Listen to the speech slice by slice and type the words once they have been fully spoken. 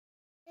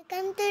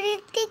Welcome to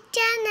Rithik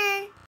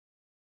channel.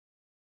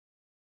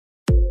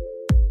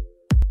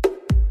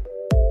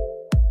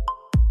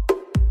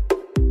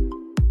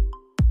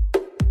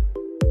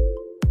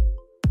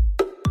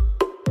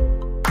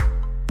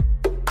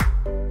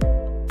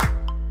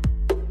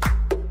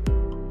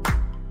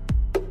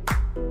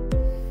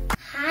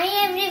 Hi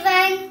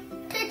everyone.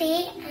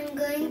 Today I'm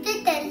going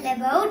to tell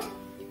about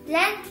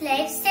plant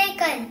life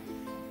cycle.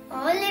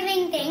 All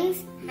living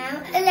things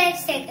have a life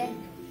cycle.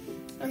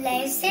 A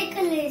life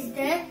cycle is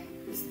the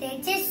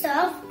stages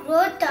of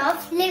growth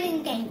of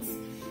living things.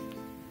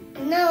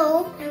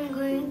 Now I'm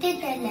going to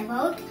tell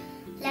about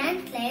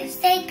plant life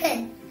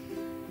cycle.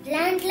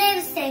 Plant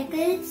life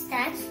cycle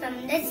starts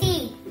from the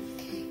seed.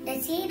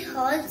 The seed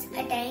holds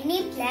a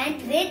tiny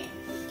plant with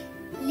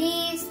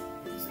leaves,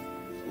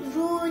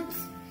 roots,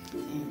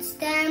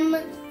 stem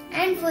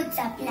and food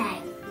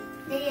supply.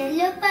 The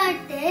yellow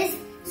part is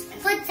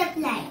food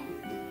supply.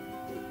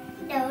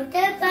 The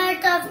outer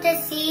part of the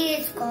seed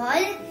is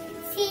called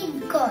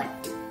seed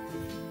coat.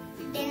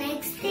 The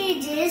next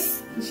stage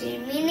is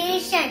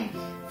germination.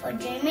 For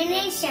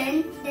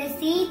germination, the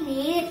seed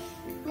needs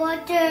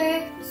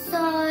water,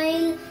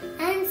 soil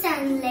and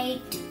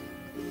sunlight.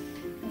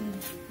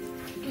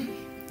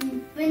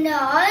 When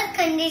all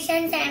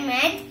conditions are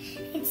met,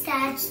 it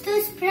starts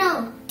to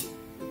sprout.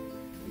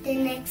 The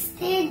next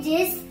stage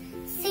is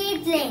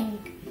seedling.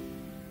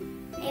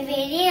 A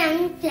very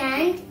young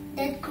plant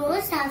that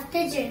grows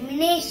after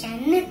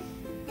germination.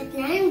 The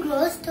plant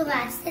grows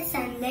towards the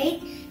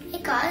sunlight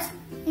because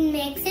it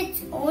makes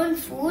its own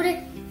food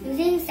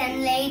using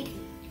sunlight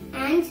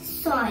and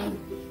soil.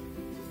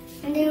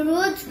 And the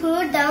roots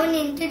grow down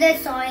into the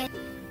soil.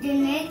 The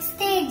next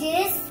stage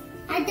is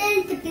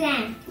adult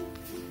plant.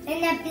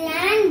 When the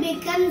plant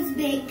becomes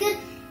big,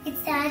 it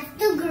starts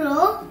to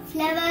grow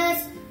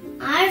flowers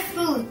or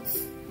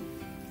fruits.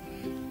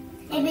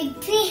 A big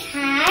tree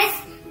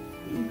has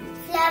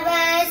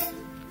flowers,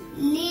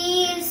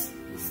 leaves,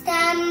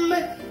 stem,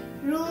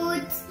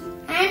 roots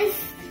and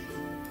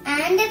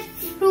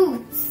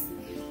fruits.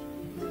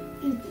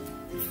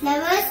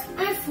 Flowers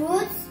or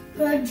fruits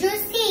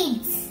produce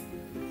seeds.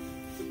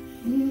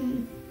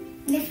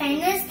 The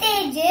final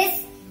stage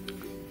is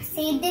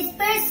seed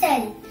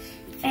dispersal.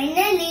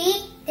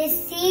 Finally, the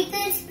seed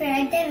will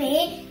spread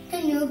away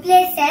to new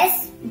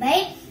places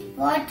by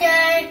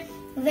water,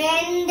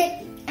 wind,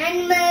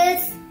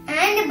 animals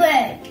and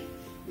birds.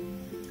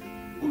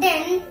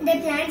 Then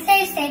the plant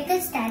life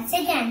cycle starts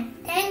again.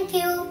 Thank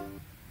you.